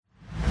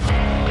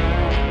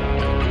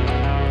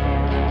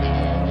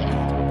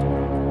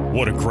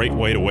What a great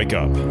way to wake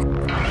up.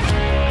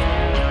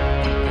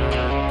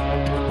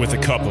 With a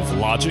cup of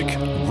logic,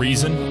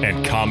 reason,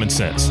 and common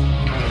sense.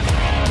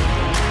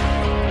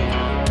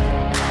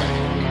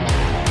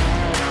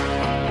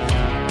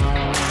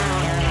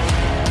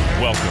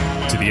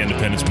 Welcome to the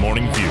Independence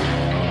Morning View.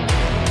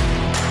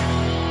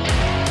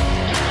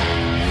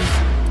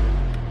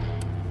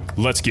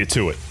 Let's get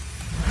to it.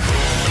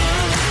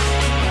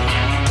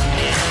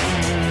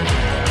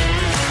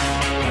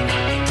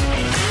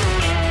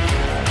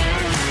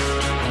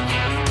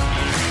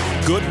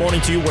 Good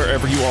morning to you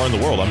wherever you are in the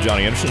world. I'm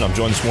Johnny Anderson. I'm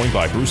joined this morning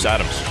by Bruce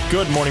Adams.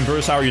 Good morning,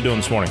 Bruce. How are you doing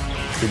this morning?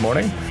 Good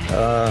morning.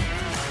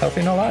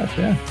 Healthy and alive,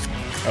 yeah.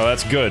 Oh,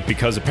 that's good,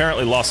 because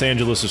apparently Los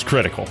Angeles is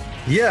critical.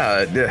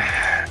 Yeah,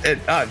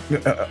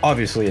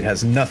 obviously it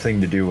has nothing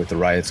to do with the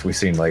riots we've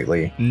seen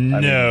lately.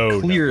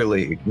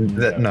 Clearly,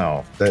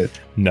 no,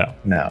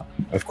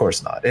 of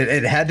course not.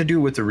 It had to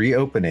do with the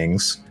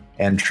reopenings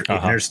and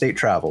interstate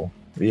travel,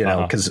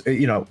 because,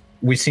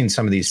 we've seen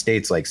some of these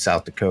states like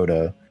South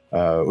Dakota,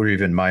 or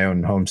even my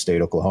own home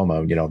state,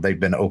 Oklahoma, they've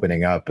been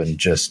opening up and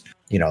just,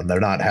 they're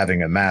not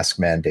having a mask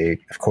mandate.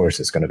 Of course,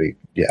 it's going to be,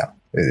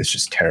 it's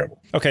just terrible.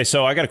 Okay,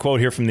 so I got a quote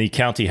here from the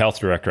county health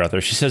director out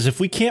there. She says, if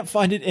we can't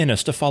find it in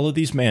us to follow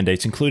these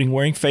mandates, including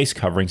wearing face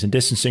coverings and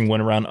distancing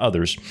when around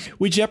others,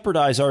 we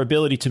jeopardize our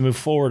ability to move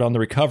forward on the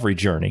recovery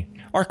journey.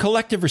 Our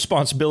collective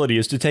responsibility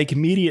is to take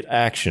immediate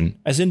action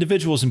as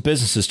individuals and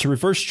businesses to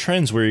reverse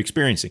trends we're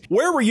experiencing.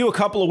 Where were you a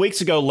couple of weeks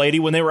ago, lady,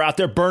 when they were out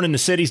there burning the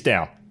cities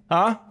down?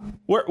 Huh?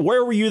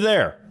 Where were you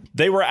there?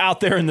 They were out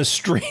there in the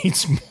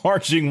streets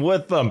marching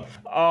with them.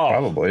 Oh,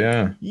 probably,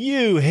 yeah.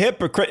 You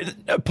hypocrite.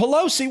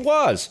 Pelosi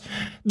was.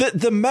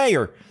 The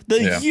mayor,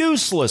 the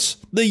useless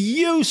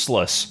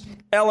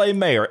LA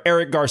mayor,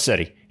 Eric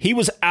Garcetti. He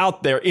was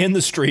out there in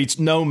the streets,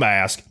 no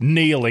mask,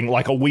 kneeling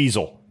like a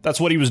weasel.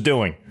 That's what he was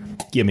doing.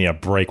 Give me a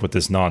break with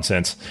this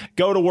nonsense.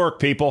 Go to work,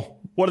 people.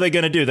 What are they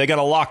going to do? They going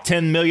to lock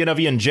 10 million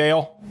of you in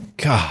jail?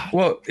 God.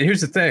 Well,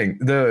 here's the thing.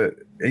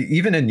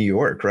 Even in New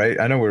York, right?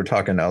 I know we were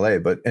talking LA,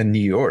 but in New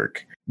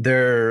York,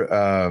 they're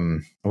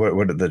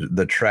what are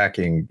the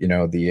tracking,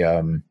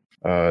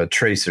 the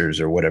tracers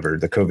or whatever,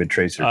 the COVID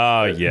tracers.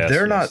 Oh, yes.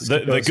 They're not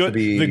supposed to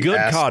be the good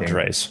asking,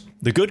 cadres.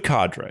 The good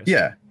cadres.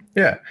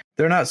 Yeah.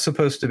 They're not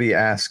supposed to be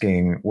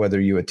asking whether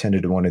you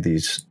attended one of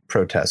these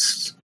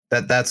protests.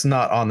 That's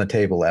not on the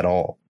table at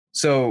all.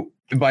 So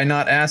by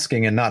not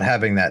asking and not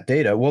having that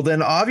data, well,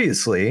 then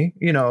obviously,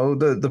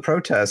 the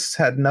protests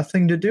had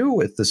nothing to do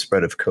with the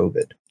spread of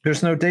COVID.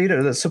 There's no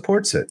data that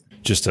supports it.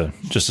 Just a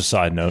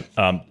side note.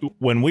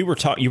 When we were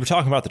you were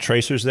talking about the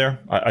tracers there.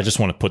 I just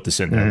want to put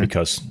this in there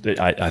because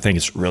I think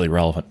it's really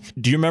relevant.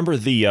 Do you remember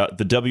the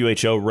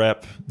WHO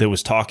rep that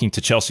was talking to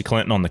Chelsea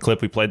Clinton on the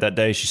clip we played that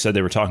day? She said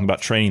they were talking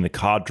about training the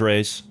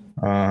cadres.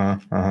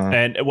 And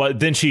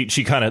then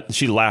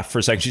she laughed for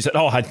a second. She said,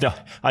 "Oh,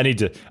 I need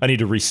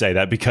to re-say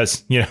that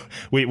because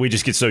we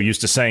just get so used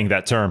to saying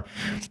that term."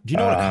 Do you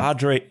know what a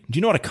cadre? Do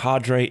you know what a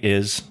cadre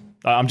is?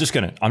 I'm just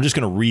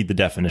gonna read the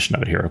definition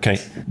of it here. Okay,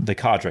 the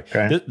cadre.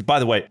 Okay. By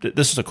the way,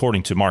 this is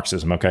according to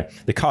Marxism. Okay,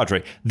 the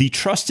cadre, the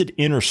trusted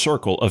inner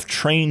circle of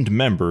trained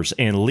members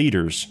and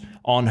leaders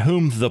on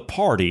whom the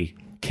party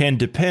can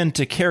depend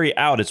to carry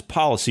out its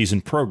policies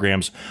and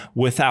programs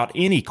without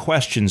any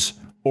questions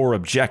or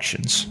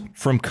objections.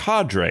 From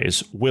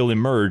cadres will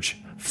emerge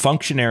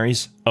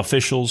functionaries,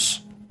 officials,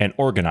 and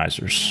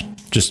organizers.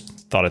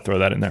 Just thought I'd throw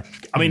that in there.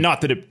 I mean,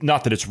 not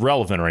that it's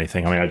relevant or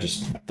anything. I mean, I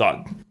just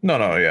thought. No,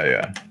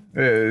 yeah.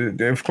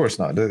 Of course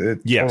not.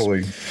 It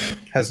totally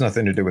has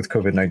nothing to do with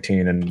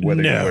COVID-19 and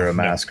whether you wear a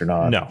mask or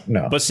not.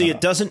 No. But see, it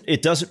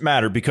doesn't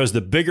matter, because the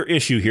bigger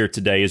issue here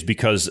today is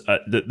because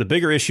the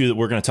bigger issue that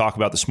we're going to talk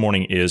about this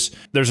morning is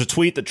there's a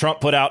tweet that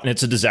Trump put out and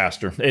it's a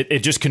disaster. It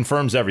just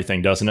confirms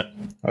everything, doesn't it?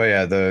 Oh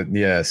yeah.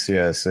 Yes.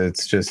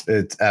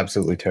 It's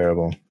absolutely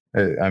terrible.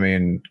 I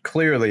mean,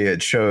 clearly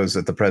it shows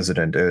that the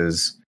president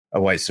is a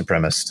white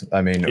supremast.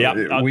 I mean,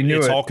 we knew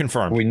it's it. all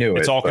confirmed. We knew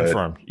it's all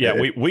confirmed. Yeah,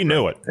 we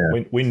knew it.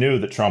 Yeah. We knew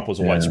that Trump was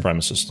a white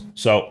supremacist.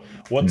 So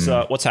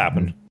what's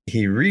happened?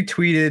 He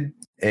retweeted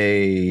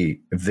a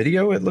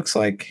video, it looks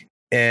like,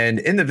 and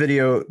in the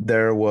video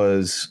there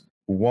was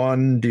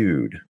one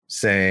dude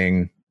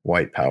saying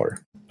white power.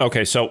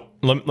 Okay, so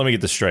let me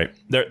get this straight.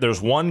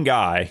 There's one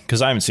guy,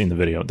 because I haven't seen the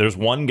video. There's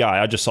one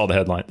guy. I just saw the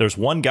headline. There's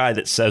one guy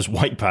that says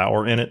white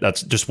power in it.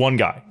 That's just one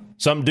guy.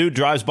 Some dude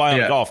drives by on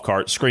a golf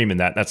cart screaming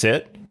that. That's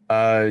it.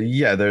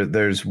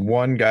 There's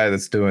one guy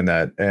that's doing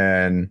that,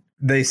 and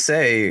they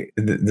say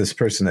this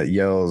person that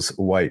yells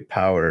white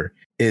power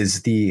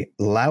is the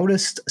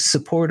loudest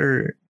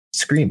supporter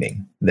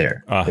screaming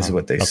there, is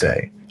what they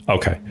say.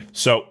 Okay.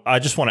 So I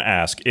just want to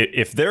ask,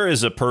 if there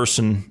is a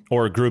person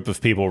or a group of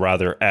people,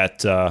 rather,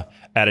 at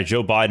a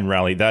Joe Biden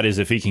rally, that is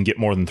if he can get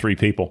more than 3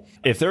 people.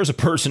 If there's a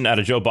person at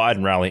a Joe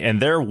Biden rally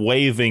and they're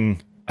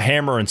waving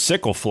hammer and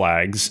sickle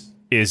flags,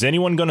 is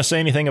anyone going to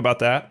say anything about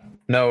that?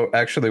 No,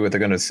 actually, what they're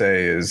going to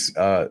say is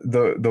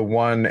the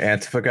one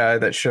Antifa guy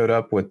that showed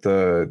up with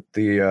the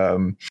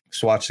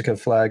swastika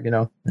flag,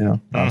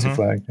 Nazi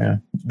flag. Yeah,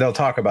 they'll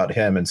talk about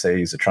him and say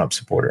he's a Trump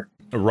supporter.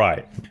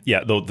 Right.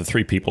 Yeah. The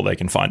 3 people they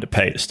can find to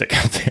pay to stick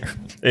out there.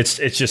 It's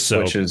just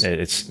so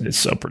it's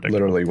so predictable.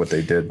 Literally what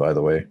they did, by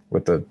the way,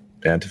 with the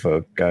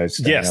Antifa guys.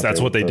 Yes,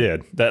 that's what they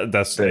did. They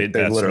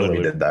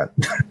literally did that.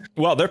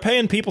 Well, they're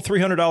paying people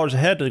 $300 a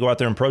head to go out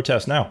there and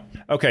protest now.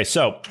 Okay,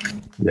 so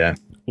yeah,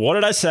 what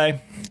did I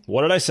say?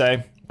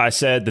 I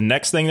said the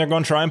next thing they're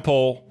going to try and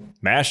pull,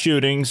 mass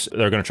shootings.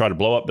 They're going to try to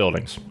blow up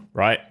buildings,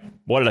 right?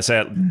 What did I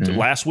say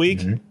last week?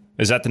 Mm-hmm.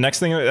 Is that the next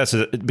thing?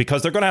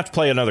 Because they're going to have to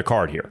play another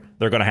card here.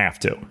 They're going to have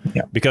to.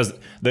 Yeah. Because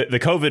the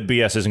COVID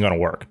BS isn't going to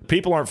work.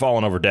 People aren't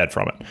falling over dead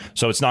from it.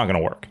 So it's not going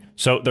to work.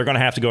 So they're going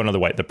to have to go another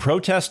way. The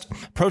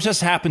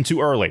protests happened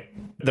too early.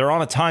 They're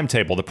on a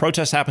timetable. The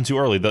protests happened too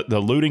early. The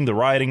looting, the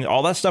rioting,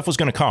 all that stuff was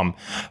going to come.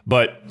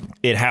 But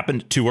it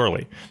happened too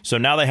early. So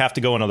now they have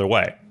to go another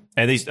way.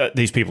 And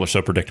these people are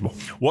so predictable.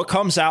 What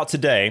comes out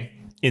today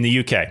in the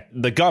UK?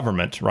 The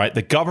government, right?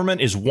 The government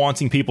is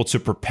wanting people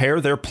to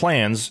prepare their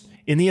plans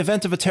in the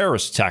event of a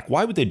terrorist attack.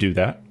 Why would they do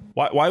that?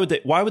 Why would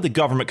the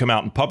government come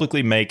out and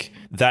publicly make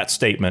that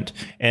statement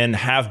and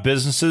have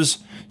businesses,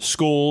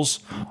 schools,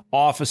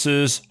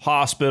 offices,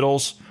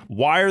 hospitals?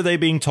 Why are they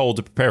being told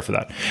to prepare for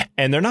that?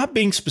 And they're not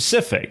being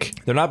specific.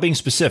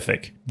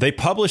 They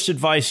published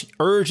advice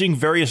urging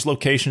various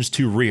locations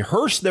to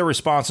rehearse their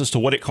responses to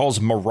what it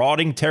calls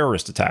marauding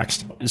terrorist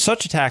attacks.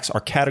 Such attacks are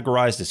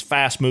categorized as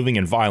fast-moving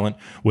and violent,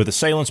 with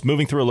assailants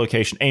moving through a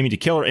location aiming to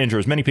kill or injure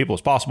as many people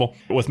as possible,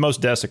 with most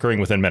deaths occurring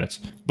within minutes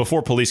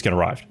before police can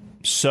arrive.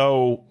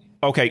 So,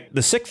 okay,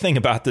 the sick thing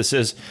about this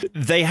is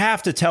they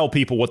have to tell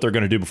people what they're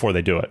going to do before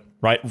they do it,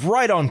 right?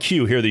 Right on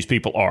cue, here these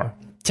people are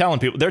telling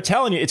people. They're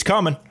telling you it's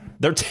coming.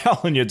 They're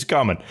telling you it's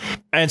coming.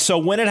 And so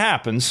when it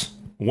happens,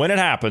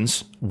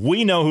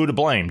 we know who to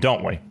blame,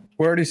 don't we?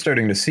 We're already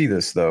starting to see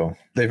this, though.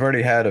 They've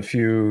already had a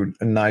few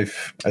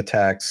knife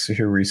attacks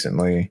here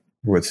recently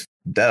with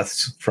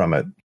deaths from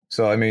it.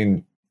 So, I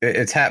mean,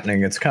 it's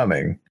happening. It's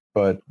coming.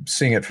 But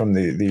seeing it from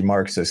the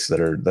Marxists that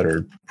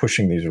are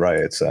pushing these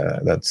riots,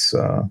 that's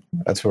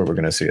where we're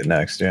going to see it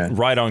next. Yeah.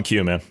 Right on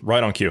cue, man.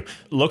 Right on cue.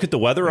 Look at the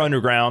Weather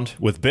Underground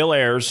with Bill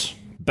Ayers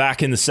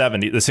back in the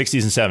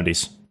 60s and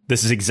 70s.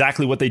 This is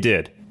exactly what they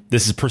did.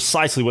 This is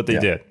precisely what they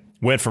did.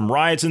 Went from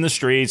riots in the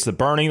streets, the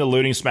burning, the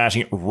looting,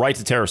 smashing, right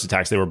to terrorist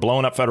attacks. They were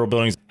blowing up federal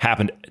buildings.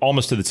 Happened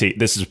almost to the T.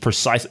 This is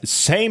precise.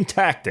 Same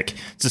tactic.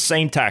 It's the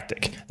same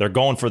tactic. They're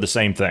going for the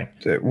same thing.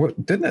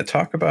 Didn't it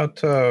talk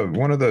about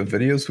one of the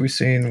videos we've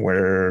seen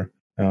where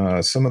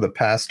some of the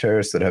past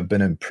terrorists that have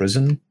been in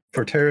prison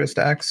for terrorist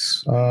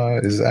acts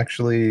is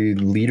actually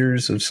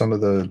leaders of some of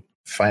the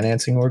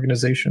financing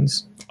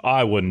organizations?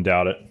 I wouldn't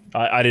doubt it.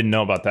 I didn't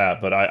know about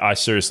that, but I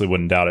seriously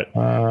wouldn't doubt it.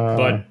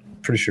 But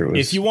pretty sure it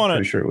was. If you want to,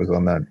 pretty sure it was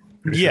on that.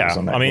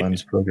 I mean,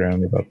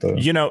 program about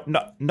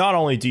the. Not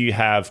only do you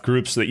have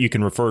groups that you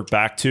can refer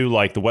back to,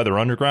 like the Weather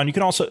Underground, you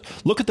can also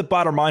look at the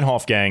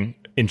Baader-Meinhof gang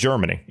in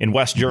Germany, in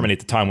West Germany at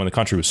the time when the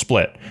country was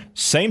split.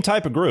 Same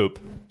type of group.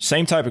 As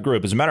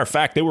a matter of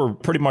fact, they were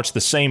pretty much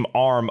the same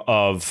arm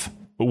of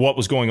what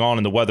was going on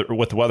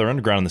with the Weather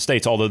Underground in the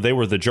States, although they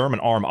were the German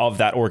arm of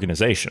that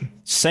organization.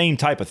 Same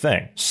type of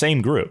thing,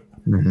 same group.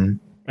 Mm-hmm.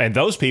 And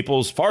those people,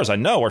 as far as I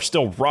know, are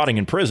still rotting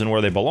in prison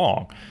where they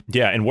belong.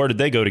 Yeah, and where did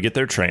they go to get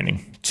their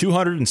training?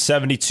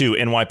 272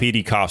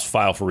 NYPD cops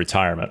file for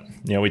retirement.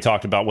 We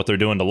talked about what they're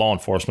doing to law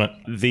enforcement.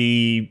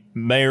 The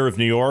mayor of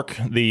New York,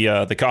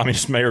 the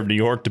communist mayor of New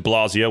York, de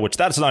Blasio, which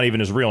that's not even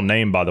his real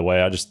name, by the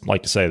way. I just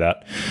like to say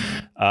that.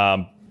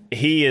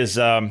 He has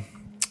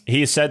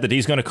said that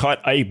he's going to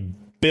cut $1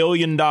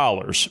 billion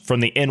from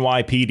the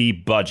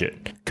NYPD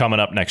budget coming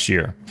up next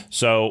year.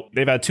 So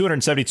they've had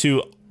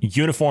 272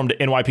 uniformed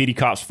NYPD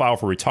cops file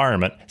for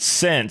retirement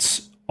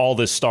since all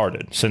this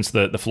started, since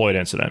the Floyd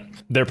incident.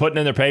 They're putting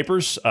in their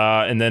papers,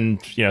 and then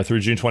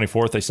through June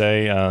 24th, they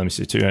say, let me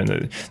see,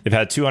 they've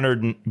had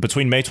 200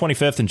 between May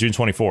 25th and June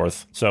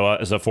 24th. So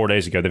as of 4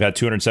 days ago, they've had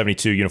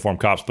 272 uniformed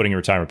cops putting in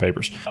retirement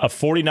papers. A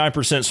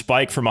 49%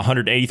 spike from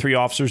 183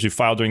 officers who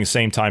filed during the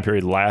same time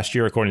period last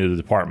year, according to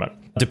the department.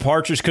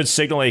 Departures could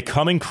signal a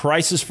coming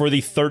crisis for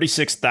the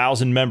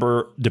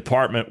 36,000-member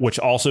department, which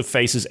also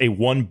faces a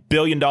 $1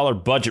 billion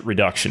budget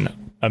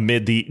reduction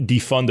amid the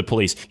defund the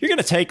police. You're going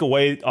to take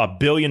away $1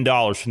 billion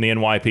from the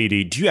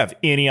NYPD. Do you have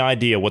any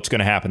idea what's going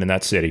to happen in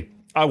that city?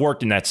 I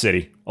worked in that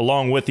city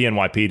along with the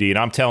NYPD, and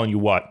I'm telling you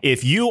what,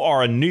 if you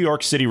are a New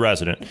York City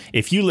resident,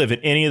 if you live in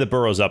any of the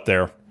boroughs up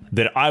there,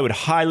 then I would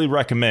highly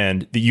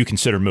recommend that you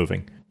consider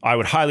moving. I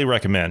would highly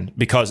recommend,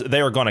 because they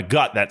are going to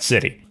gut that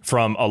city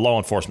from a law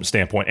enforcement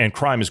standpoint, and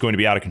crime is going to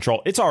be out of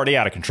control. It's already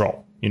out of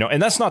control,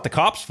 and that's not the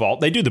cops' fault.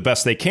 They do the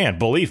best they can.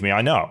 Believe me,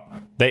 I know.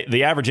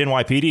 The average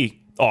NYPD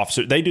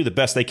officer, they do the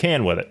best they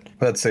can with it.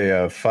 That's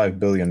a $5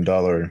 billion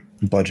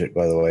budget,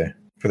 by the way,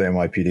 for the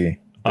NYPD.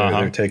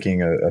 They're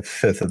taking a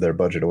fifth of their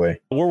budget away.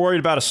 We're worried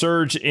about a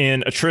surge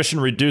in attrition,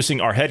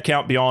 reducing our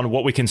headcount beyond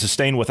what we can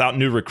sustain without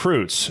new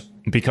recruits,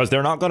 because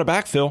they're not going to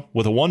backfill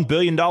with a $1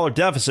 billion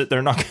deficit.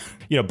 They're not,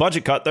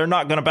 budget cut. They're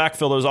not going to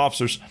backfill those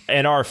officers,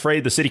 and are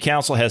afraid the city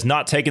council has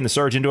not taken the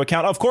surge into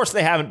account. Of course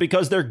they haven't,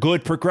 because they're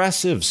good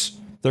progressives.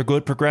 They're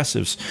good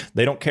progressives.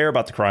 They don't care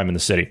about the crime in the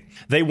city.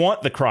 They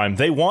want the crime.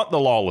 They want the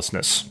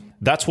lawlessness.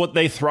 That's what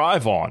they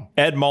thrive on.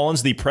 Ed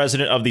Mullins, the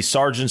president of the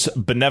Sergeants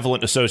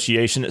Benevolent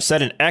Association,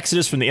 said an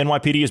exodus from the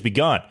NYPD has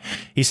begun.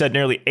 He said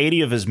nearly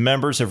 80 of his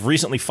members have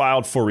recently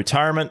filed for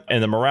retirement,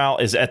 and the morale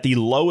is at the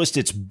lowest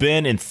it's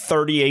been in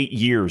 38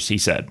 years, he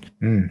said.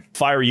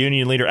 Fire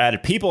union leader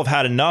added, people have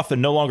had enough and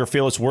no longer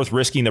feel it's worth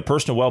risking their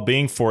personal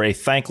well-being for a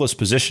thankless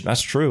position.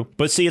 That's true.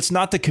 But see, it's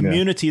not the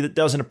community that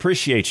doesn't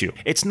appreciate you.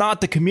 It's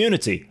not the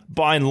community,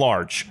 by and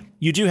large.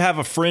 You do have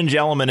a fringe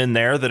element in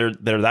there that are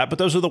that, but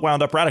those are the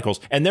wound up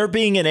radicals, and they're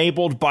being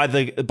enabled by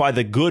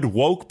the good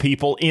woke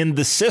people in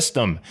the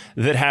system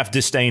that have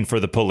disdain for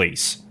the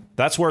police.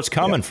 That's where it's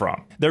coming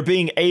from. They're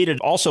being aided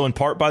also in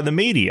part by the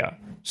media.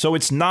 So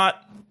it's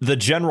not the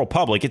general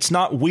public. It's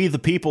not we, the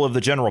people of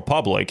the general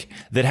public,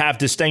 that have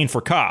disdain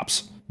for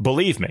cops.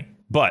 Believe me.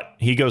 But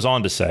he goes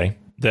on to say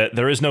that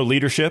there is no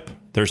leadership.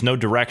 There's no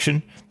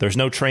direction. There's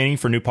no training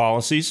for new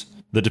policies.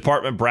 The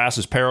department brass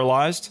is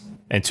paralyzed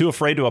and too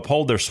afraid to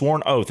uphold their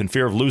sworn oath in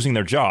fear of losing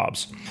their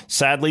jobs.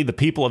 Sadly, the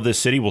people of this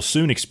city will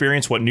soon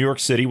experience what New York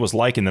City was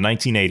like in the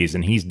 1980s,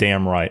 and he's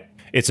damn right.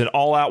 It's an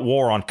all-out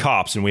war on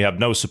cops, and we have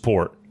no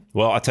support.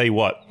 Well, I tell you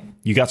what,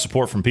 you got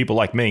support from people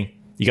like me.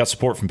 You got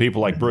support from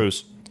people like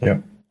Bruce. Yeah.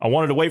 I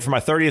wanted to wait for my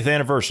 30th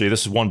anniversary.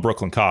 This is one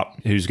Brooklyn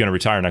cop who's going to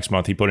retire next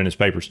month. He put in his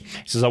papers.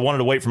 He says, I wanted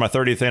to wait for my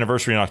 30th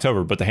anniversary in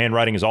October, but the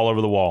handwriting is all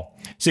over the wall.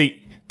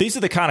 See, these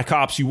are the kind of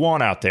cops you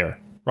want out there.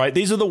 Right.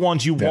 These are the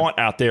ones you want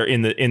out there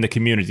in the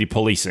community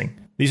policing.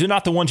 These are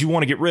not the ones you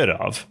want to get rid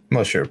of.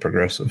 Unless you're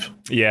progressive.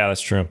 Yeah,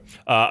 that's true.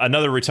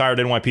 Another retired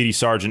NYPD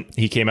sergeant,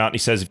 he came out and he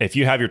says, if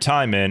you have your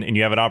time in and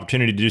you have an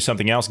opportunity to do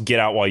something else, get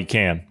out while you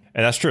can.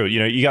 And that's true. You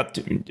know,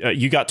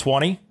 you got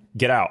 20,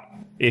 get out.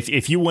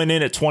 If you went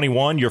in at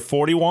 21, you're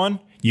 41,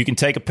 you can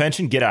take a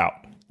pension, get out,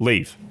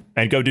 leave,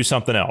 and go do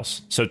something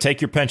else. So take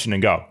your pension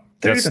and go.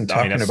 They're even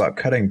talking about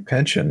cutting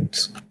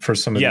pensions for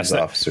some of these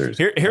officers.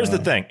 Here's the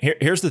thing.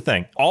 Here's the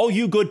thing. All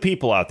you good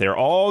people out there,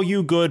 all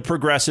you good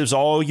progressives,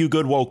 all you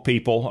good woke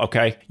people,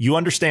 okay, you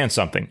understand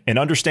something and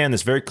understand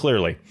this very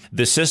clearly.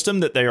 The system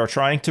that they are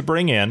trying to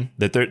bring in,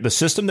 the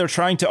system they're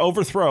trying to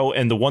overthrow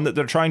and the one that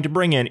they're trying to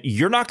bring in,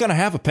 you're not going to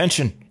have a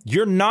pension.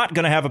 You're not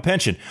going to have a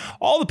pension.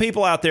 All the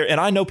people out there,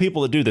 and I know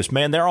people that do this,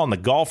 man, they're on the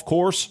golf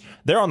course.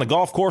 They're on the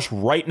golf course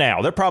right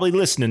now. They're probably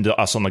listening to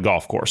us on the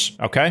golf course,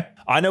 okay?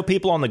 I know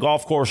people on the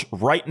golf course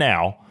right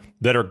now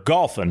that are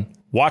golfing,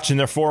 watching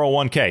their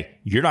 401k.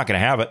 You're not going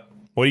to have it.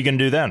 What are you going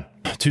to do then?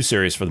 Too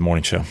serious for the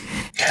morning show.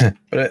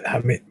 But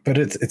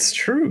it's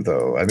true,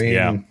 though. I mean...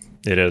 Yeah.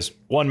 It is.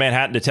 One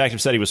Manhattan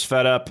detective said he was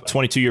fed up.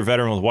 22-year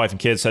veteran with a wife and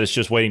kids said it's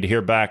just waiting to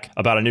hear back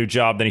about a new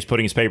job. Then he's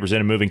putting his papers in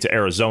and moving to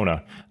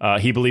Arizona.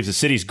 He believes the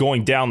city's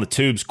going down the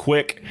tubes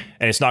quick,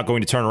 and it's not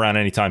going to turn around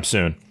anytime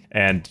soon.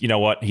 And you know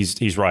what?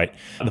 He's right.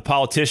 The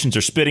politicians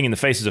are spitting in the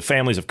faces of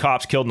families of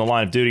cops killed in the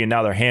line of duty, and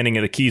now they're handing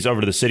the keys over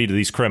to the city to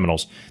these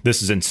criminals.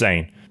 This is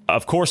insane.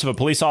 Of course, if a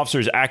police officer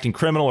is acting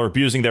criminal or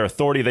abusing their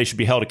authority, they should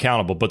be held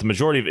accountable. But the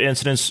majority of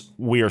incidents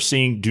we are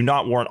seeing do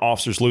not warrant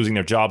officers losing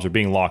their jobs or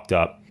being locked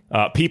up.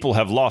 People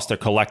have lost their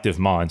collective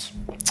minds.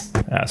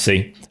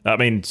 See, I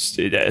mean,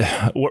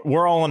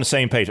 we're all on the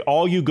same page.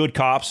 All you good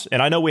cops,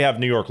 and I know we have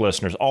New York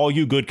listeners, all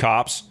you good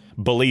cops,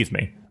 believe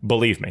me,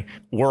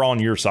 we're on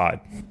your side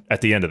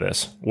at the end of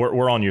this.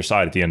 We're on your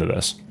side at the end of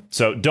this.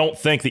 So don't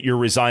think that you're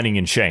resigning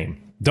in shame.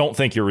 Don't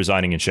think you're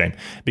resigning in shame,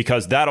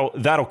 because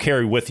that'll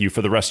carry with you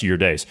for the rest of your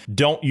days.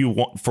 Don't you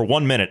want, for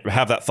 1 minute,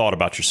 have that thought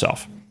about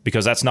yourself,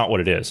 because that's not what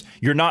it is.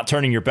 You're not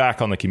turning your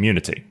back on the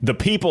community. The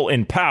people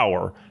in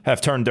power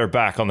have turned their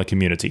back on the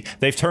community.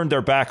 They've turned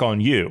their back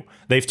on you.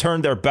 They've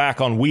turned their back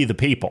on we the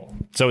people.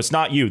 So it's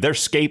not you. They're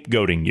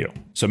scapegoating you.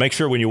 So make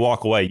sure when you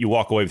walk away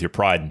with your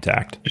pride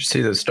intact. Did you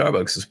see that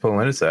Starbucks is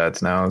pulling its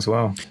ads now as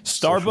well?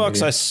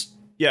 Starbucks,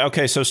 yeah,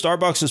 okay. So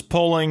Starbucks is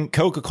pulling.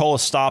 Coca-Cola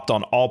stopped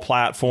on all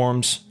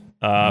platforms.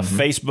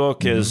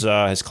 Facebook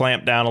has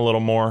clamped down a little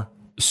more.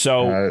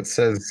 So it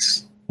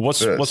says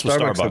what's with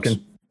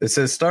Starbucks? It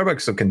says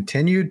Starbucks will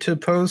continue to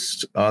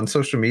post on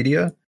social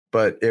media,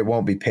 but it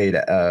won't be paid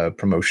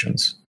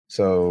promotions.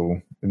 So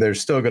they're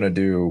still going to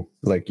do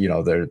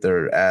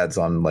their ads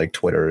on like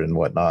Twitter and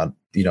whatnot,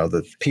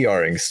 the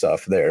PRing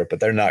stuff there,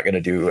 but they're not going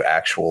to do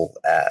actual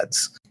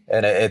ads.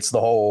 And it's the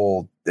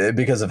whole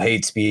because of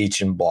hate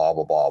speech and blah,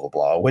 blah, blah, blah,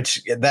 blah,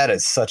 which that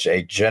is such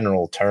a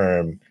general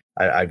term.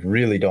 I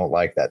really don't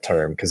like that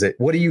term, because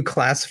what are you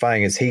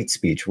classifying as hate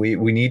speech? We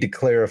need to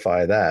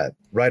clarify that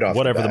right off.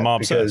 Whatever the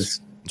mob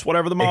says. It's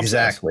whatever the mob says.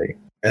 Exactly.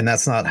 And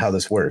that's not how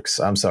this works.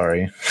 I'm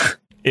sorry.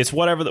 It's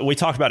whatever we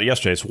talked about it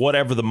yesterday. It's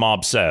whatever the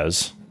mob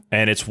says.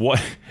 And it's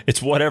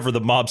whatever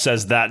the mob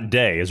says that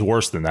day is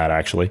worse than that,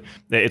 actually.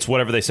 It's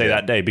whatever they say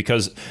that day,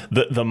 because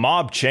the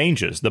mob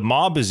changes. The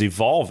mob is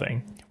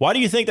evolving. Why do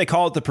you think they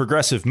call it the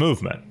progressive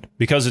movement?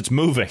 Because it's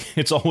moving.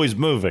 It's always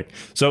moving.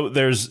 So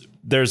there's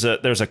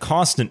a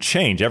constant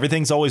change.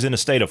 Everything's always in a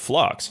state of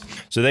flux.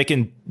 So they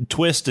can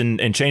twist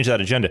and change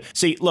that agenda.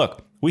 See,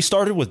 look, we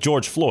started with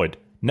George Floyd.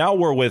 Now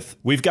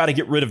we've got to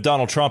get rid of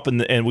Donald Trump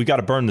and we've got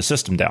to burn the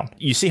system down.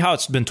 You see how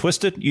it's been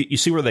twisted? You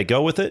see where they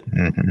go with it?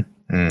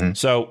 Mm-hmm. Mm-hmm.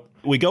 So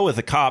we go with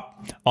a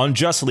cop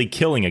unjustly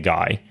killing a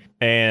guy,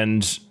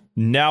 and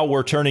now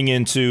we're turning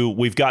into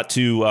we've got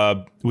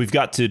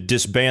to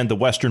disband the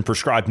Western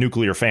prescribed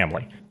nuclear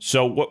family.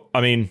 So what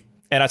I mean.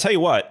 And I tell you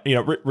what,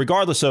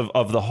 regardless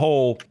of the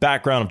whole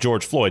background of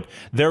George Floyd,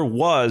 there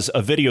was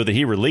a video that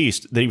he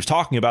released that he was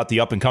talking about the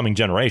up and coming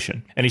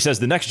generation. And he says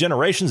the next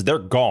generations, they're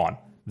gone.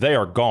 They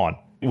are gone.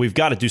 We've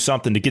got to do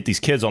something to get these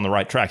kids on the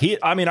right track.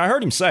 I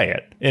heard him say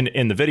it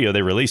in the video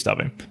they released of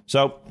him.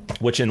 So,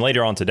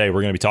 later on today,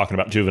 we're going to be talking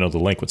about juvenile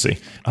delinquency.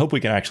 I hope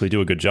we can actually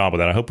do a good job of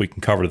that. I hope we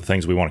can cover the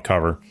things we want to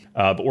cover.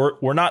 But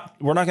we're not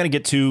going to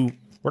get too.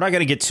 We're not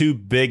going to get too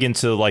big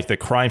into like the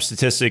crime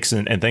statistics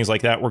and things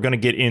like that. We're going to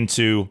get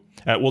into,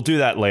 we'll do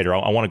that later.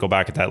 I want to go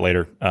back at that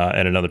later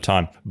at another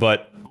time.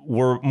 But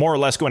we're more or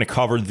less going to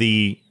cover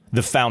the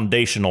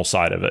foundational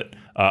side of it,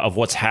 of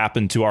what's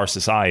happened to our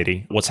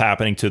society, what's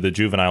happening to the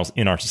juveniles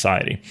in our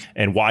society,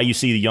 and why you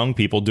see the young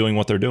people doing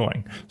what they're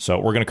doing. So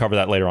we're going to cover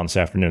that later on this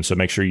afternoon. So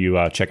make sure you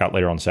check out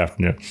later on this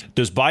afternoon.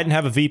 Does Biden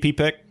have a VP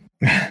pick?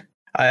 I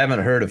haven't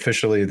heard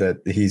officially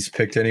that he's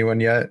picked anyone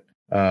yet.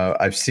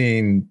 I've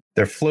seen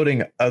they're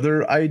floating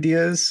other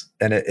ideas,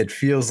 and it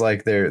feels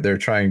like they're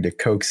trying to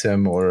coax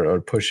him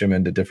or push him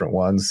into different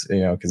ones,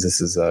 because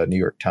this is New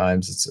York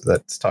Times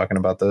that's talking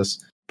about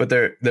this. But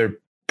they're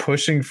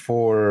pushing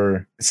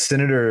for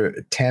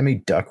Senator Tammy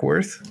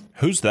Duckworth.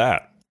 Who's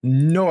that?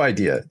 No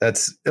idea.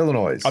 That's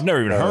Illinois. I've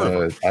never even heard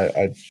of her.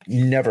 I've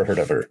never heard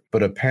of her.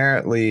 But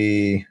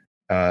apparently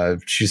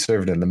she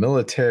served in the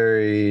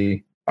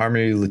military,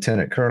 Army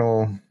Lieutenant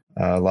Colonel,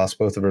 lost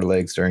both of her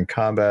legs during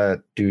combat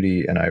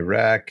duty in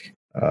Iraq.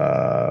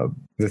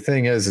 The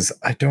thing is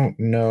I don't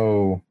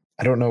know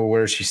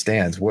where she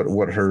stands,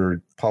 what her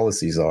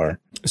policies are.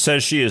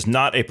 Says she is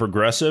not a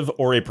progressive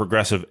or a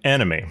progressive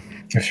enemy.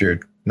 If you're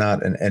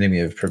not an enemy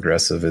of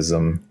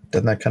progressivism,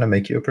 doesn't that kind of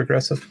make you a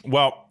progressive?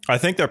 Well, I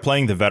think they're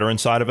playing the veteran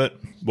side of it.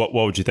 What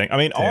would you think? I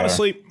mean,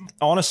 honestly,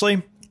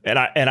 and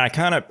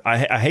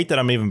I hate that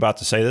I'm even about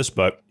to say this,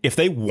 but if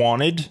they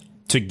wanted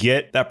to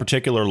get that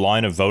particular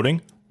line of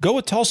voting, go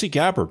with Tulsi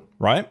Gabbard,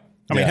 right?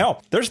 I mean,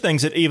 hell, there's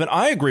things that even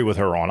I agree with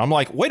her on. I'm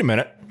like, wait a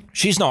minute,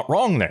 she's not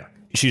wrong there.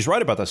 She's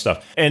right about that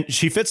stuff. And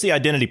she fits the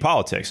identity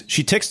politics.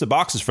 She ticks the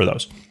boxes for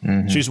those.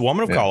 Mm-hmm. She's a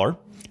woman of color.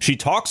 She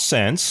talks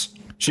sense.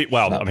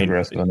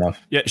 Progressive enough.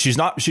 Yeah, she's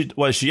not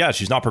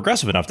not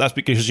progressive enough. That's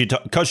because she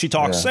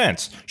talks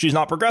sense. She's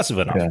not progressive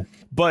enough. Yeah.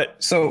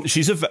 But so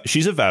she's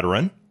a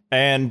veteran,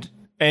 and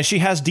she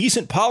has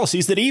decent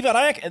policies that even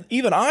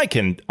I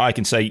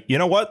can say, you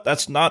know what,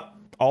 that's not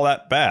all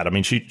that bad. I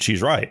mean,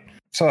 she's right.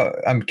 So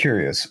I'm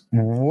curious,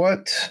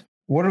 what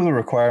are the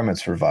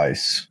requirements for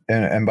vice?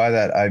 And by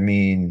that, I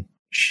mean,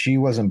 she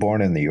wasn't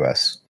born in the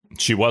U.S.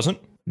 She wasn't?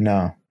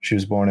 No, she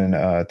was born in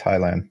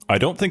Thailand. I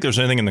don't think there's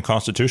anything in the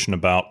Constitution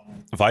about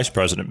vice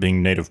president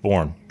being native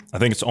born. I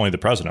think it's only the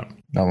president.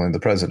 Only the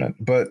president.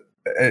 But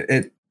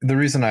the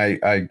reason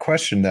I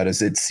question that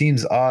is it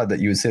seems odd that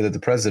you would say that the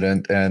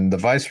president and the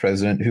vice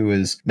president, who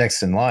is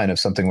next in line if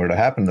something were to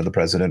happen to the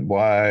president,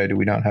 why do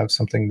we not have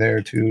something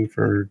there too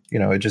for,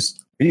 it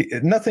just...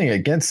 Nothing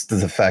against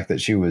the fact that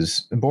she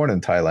was born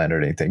in Thailand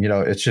or anything.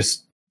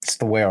 It's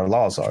the way our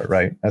laws are,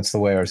 right? That's the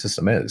way our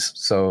system is.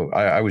 So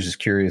I was just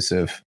curious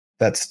if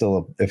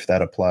that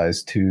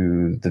applies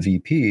to the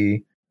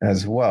VP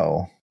as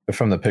well.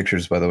 From the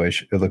pictures, by the way,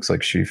 it looks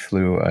like she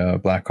flew a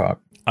Black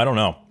Hawk. I don't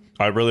know.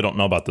 I really don't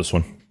know about this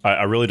one.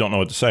 I really don't know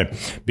what to say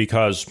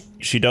because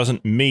she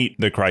doesn't meet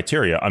the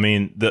criteria. I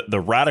mean, the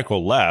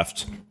radical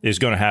left is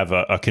going to have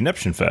a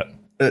conniption fit.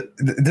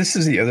 This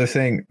is the other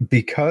thing,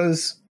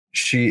 because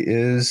she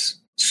is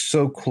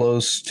so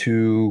close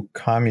to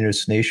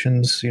communist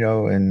nations,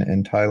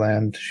 in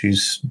Thailand.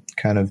 She's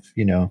kind of,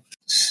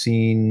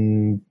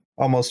 seen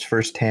almost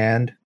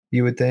firsthand,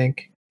 you would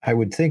think. I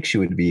would think she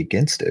would be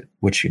against it.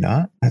 Would she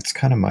not? That's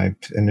kind of my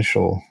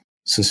initial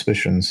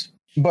suspicions.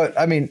 But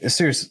I mean,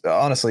 seriously,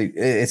 honestly,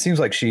 it seems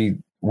like she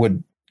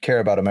would care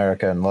about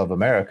America and love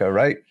America,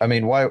 right? I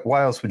mean, why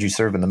else would you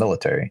serve in the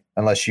military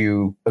unless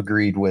you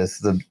agreed with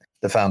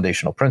the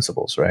foundational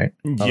principles, right?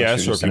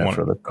 Yes, or if you want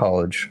for the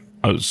college.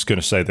 I was going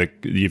to say that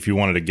if you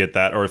wanted to get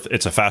that, or if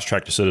it's a fast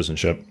track to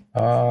citizenship.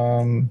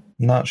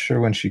 Not sure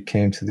when she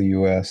came to the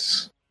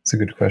U.S. It's a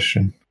good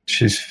question.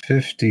 She's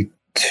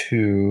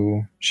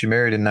 52. She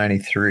married in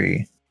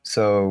 93.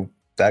 So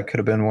that could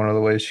have been one of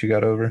the ways she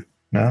got over.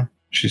 No?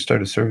 She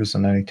started service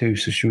in 92,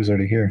 so she was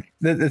already here.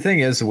 The thing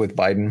is with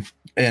Biden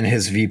and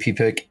his VP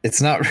pick,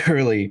 it's not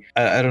really,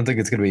 I don't think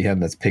it's going to be him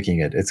that's picking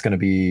it. It's going to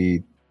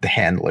be the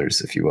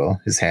handlers, if you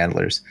will, his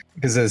handlers.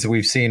 Because as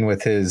we've seen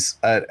with his,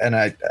 and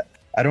I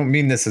don't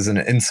mean this as an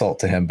insult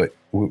to him, but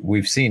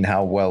we've seen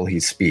how well he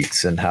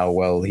speaks and how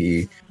well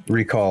he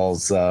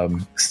recalls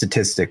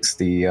statistics,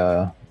 the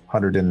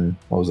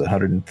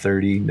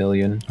 130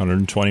 million?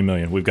 120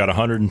 million. We've got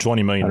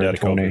 120 million dead of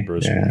COVID,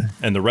 Bruce. Yeah.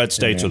 And the red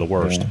states are the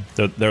worst.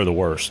 Yeah. They're the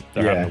worst.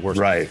 They're having the worst.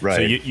 Right.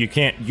 So you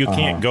can't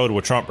go to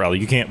a Trump rally.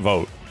 You can't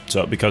vote.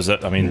 So because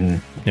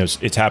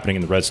it's happening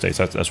in the red states.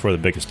 That's where the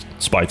biggest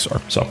spikes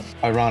are. So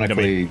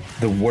ironically,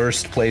 the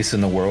worst place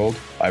in the world,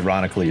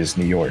 is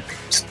New York,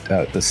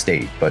 the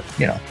state. But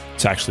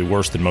it's actually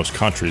worse than most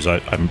countries.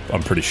 I'm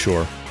pretty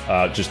sure.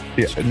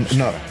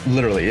 No,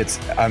 literally,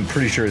 I'm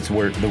pretty sure it's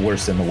the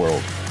worst in the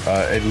world.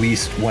 At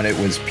least when it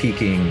was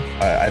peaking.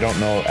 I don't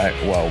know.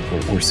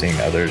 We're seeing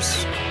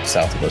others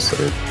south of us that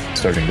are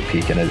starting to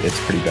peak, and it's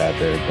pretty bad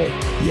there. But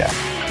yeah.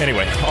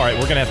 Anyway, all right,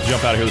 we're going to have to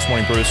jump out of here this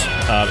morning, Bruce.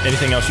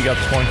 Anything else you got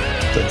this morning?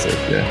 That's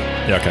it,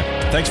 yeah. Yeah, okay.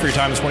 Thanks for your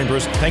time this morning,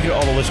 Bruce. Thank you to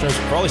all the listeners.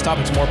 For all these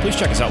topics and more, please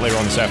check us out later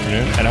on this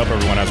afternoon, and I hope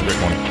everyone has a great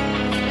morning.